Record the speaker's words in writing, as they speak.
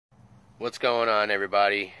What's going on,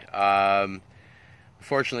 everybody?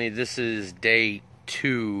 Unfortunately, this is day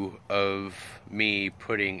 2 of me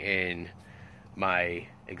putting in my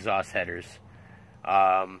exhaust headers.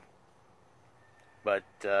 Yeah,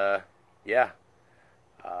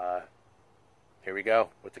 here we go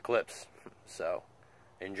with the clips. So,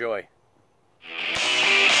 enjoy.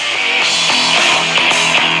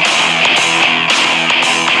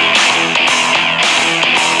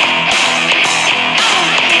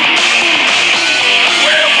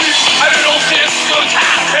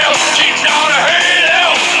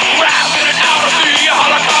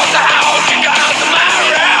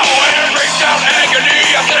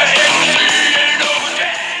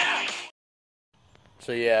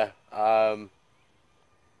 So yeah, I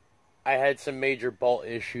had some major bolt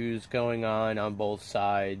issues going on both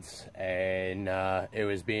sides, and it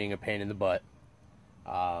was being a pain in the butt.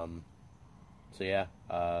 So yeah,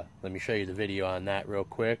 let me show you the video on that real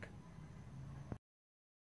quick.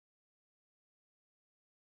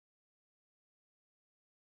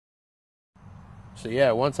 So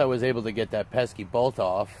yeah, once I was able to get that pesky bolt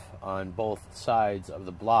off on both sides of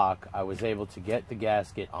the block, I was able to get the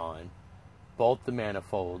gasket on, both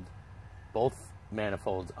manifolds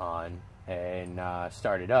on, and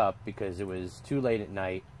start it up because it was too late at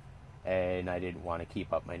night and I didn't want to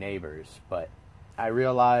keep up my neighbors. But I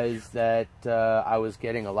realized that I was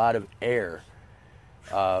getting a lot of air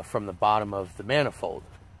from the bottom of the manifold,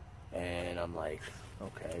 and I'm like,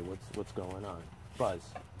 okay, what's going on? Buzz,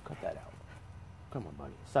 cut that out. Come on,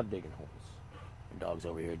 buddy. Stop digging holes. The dog's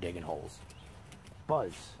over here digging holes.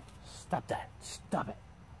 Buzz, stop that. Stop it.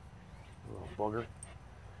 You little booger.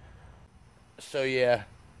 So, yeah.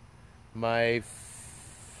 My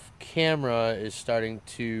camera is starting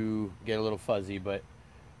to get a little fuzzy, but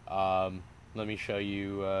let me show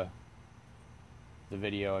you the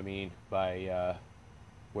video, by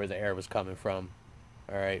where the air was coming from.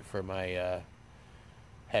 Alright, for my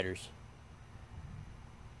headers.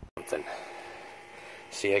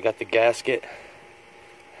 See, I got the gasket.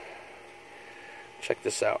 Check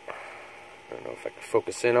this out. I don't know if I can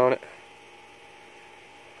focus in on it.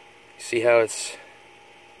 See how it's...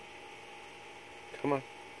 Come on.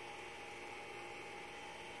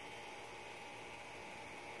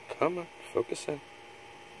 Come on, focus in.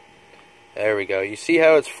 There we go. You see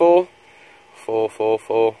how it's full?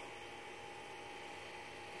 Full.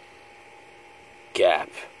 Gap.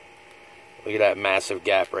 Look at that massive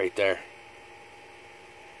gap right there.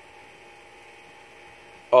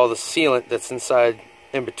 All the sealant that's inside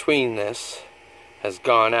in between this has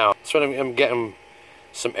gone out. So I'm getting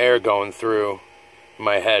some air going through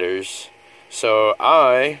my headers. So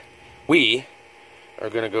we are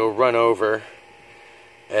gonna go run over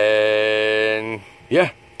and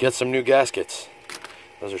yeah, get some new gaskets.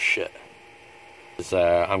 Those are shit.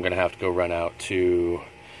 I'm gonna have to go run out to.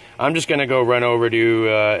 I'm just gonna go run over to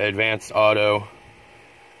Advanced Auto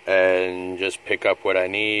and just pick up what I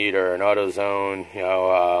need, or an AutoZone. You know,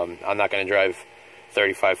 I'm not going to drive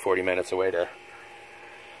 35-40 minutes away to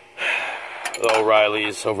the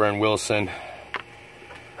O'Reilly's over in Wilson.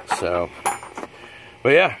 So, but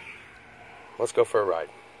yeah, let's go for a ride.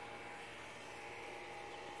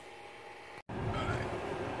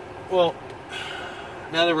 Well,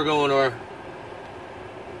 now that we're going to our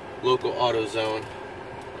local AutoZone,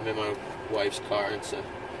 I'm in my wife's car. It's a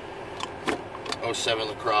 07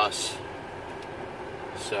 LaCrosse.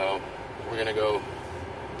 So we're gonna go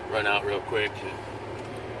run out real quick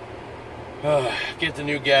and get the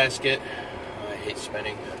new gasket. I hate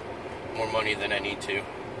spending more money than I need to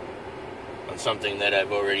on something that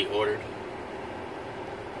I've already ordered,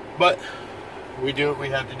 but we do what we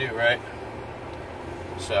have to do, right?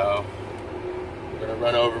 So we're gonna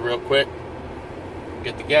run over real quick,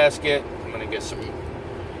 get the gasket. I'm gonna get some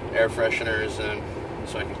air fresheners and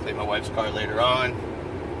so I can clean my wife's car later on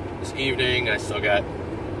this evening. I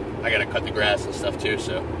gotta cut the grass and stuff too,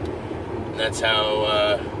 so that's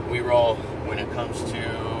how we roll when it comes to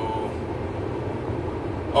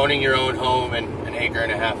owning your own home and an acre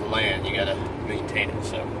and a half of land. You gotta maintain it.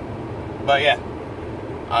 So, but yeah,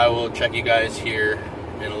 I will check you guys here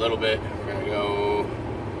in a little bit. We're gonna go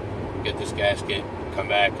get this gasket, come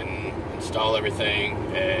back and install everything,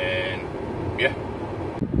 and yeah.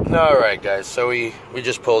 Alright guys, so we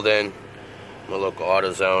just pulled in my local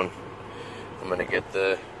AutoZone. I'm gonna get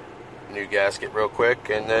the new gasket real quick,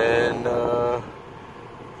 and then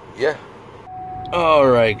yeah.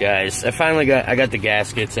 Alright guys, I got the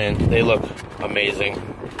gaskets in. They look amazing.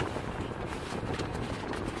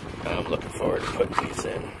 I'm looking forward to putting these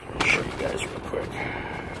in. I'll show you guys real quick.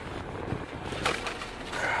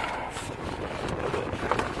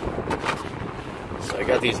 So I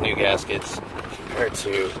got these new gaskets compared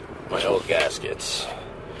to my old gaskets.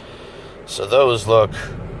 So those look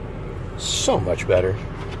so much better.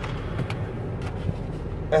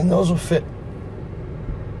 And those will fit.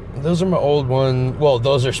 Those are my old ones. Well,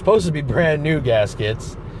 those are supposed to be brand new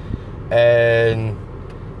gaskets. And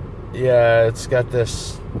yeah, it's got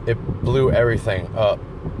this, it blew everything up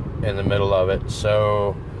in the middle of it.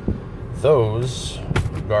 So those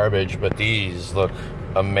garbage, but these look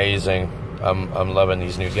amazing. I'm loving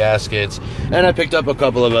these new gaskets. And I picked up a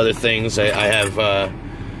couple of other things. I have oh,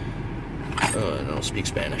 I don't speak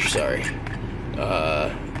Spanish, sorry.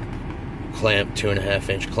 Clamp,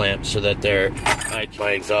 2.5-inch clamp, so that I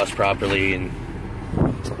my exhaust properly and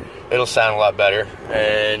it'll sound a lot better.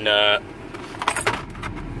 And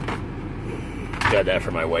got that for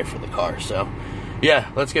my wife for the car. So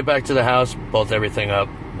yeah, let's get back to the house, bolt everything up,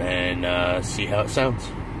 and see how it sounds.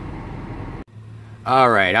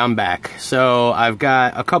 Alright, I'm back. So I've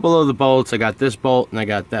got a couple of the bolts. I got this bolt and I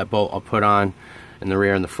got that bolt I'll put on in the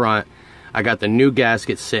rear and the front. I got the new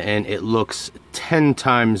gasket sitting. It looks 10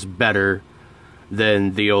 times better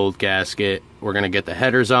than the old gasket. We're gonna get the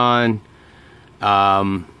headers on,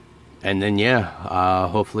 and then yeah,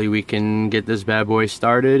 hopefully we can get this bad boy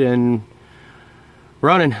started and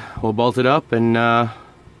running. We'll bolt it up and alright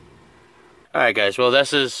guys, well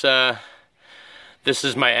this is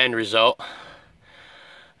my end result,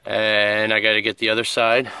 and I gotta get the other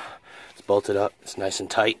side. It's bolted up, it's nice and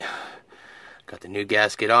tight. Got the new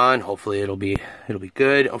gasket on. Hopefully it'll be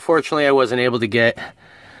good. Unfortunately, I wasn't able to get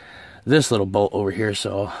this little bolt over here,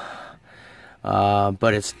 so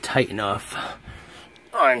but it's tight enough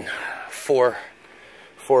on four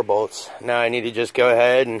bolts. Now I need to just go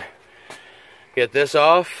ahead and get this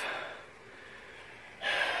off,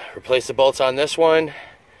 replace the bolts on this one,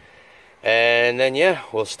 and then yeah,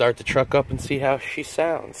 we'll start the truck up and see how she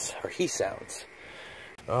sounds, or he sounds.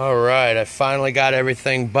 Alright, I finally got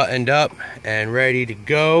everything buttoned up and ready to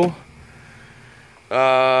go. So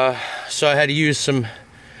I had to use some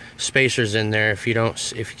spacers in there if you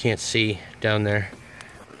can't see down there.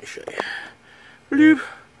 Let me show you. Bloop.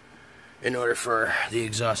 In order for the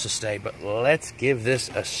exhaust to stay. But let's give this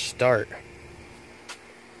a start.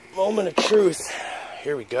 Moment of truth.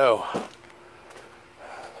 Here we go.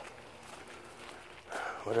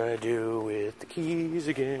 What did I do with the keys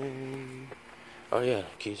again? Oh yeah,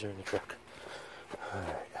 keys are in the truck.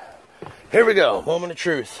 Alright. Here we go, moment of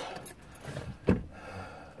truth. I'm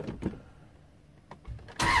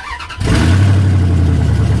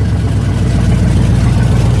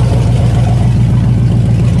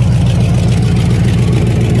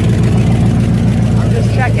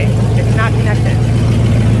just checking. It's not connected.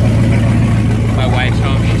 My wife's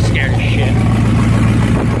home, she's scared as shit.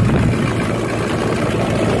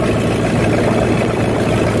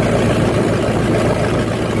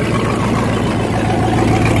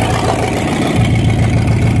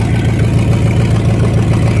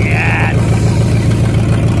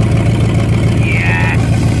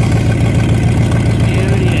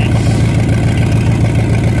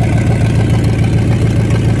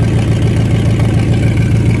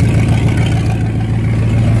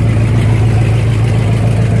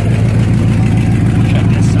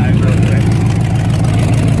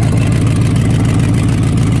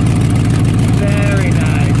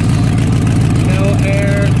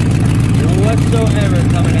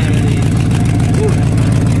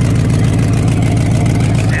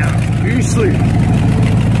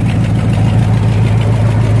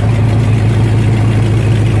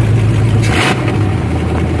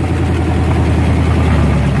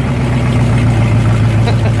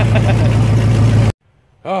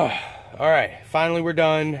 Finally we're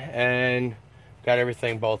done and got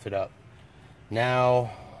everything bolted up.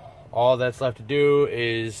 Now all that's left to do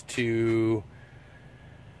is to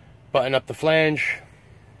button up the flange.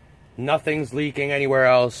 Nothing's leaking anywhere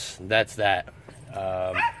else. That's that.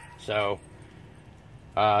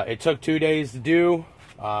 It took 2 days to do,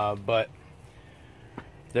 but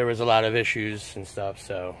there was a lot of issues and stuff.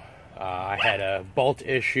 So I had a bolt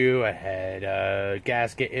issue, I had a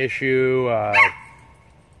gasket issue,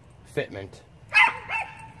 fitment.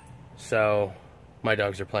 So my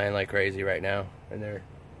dogs are playing like crazy right now, and they're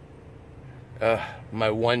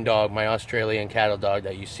my one dog, my Australian cattle dog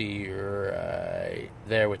that you see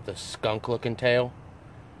there with the skunk looking tail,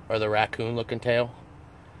 or the raccoon looking tail.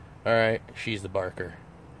 Alright, she's the barker.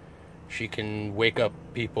 She can wake up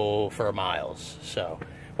people for miles. So,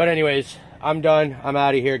 but anyways, I'm done. I'm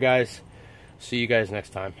out of here, guys. See you guys next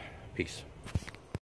time. Peace.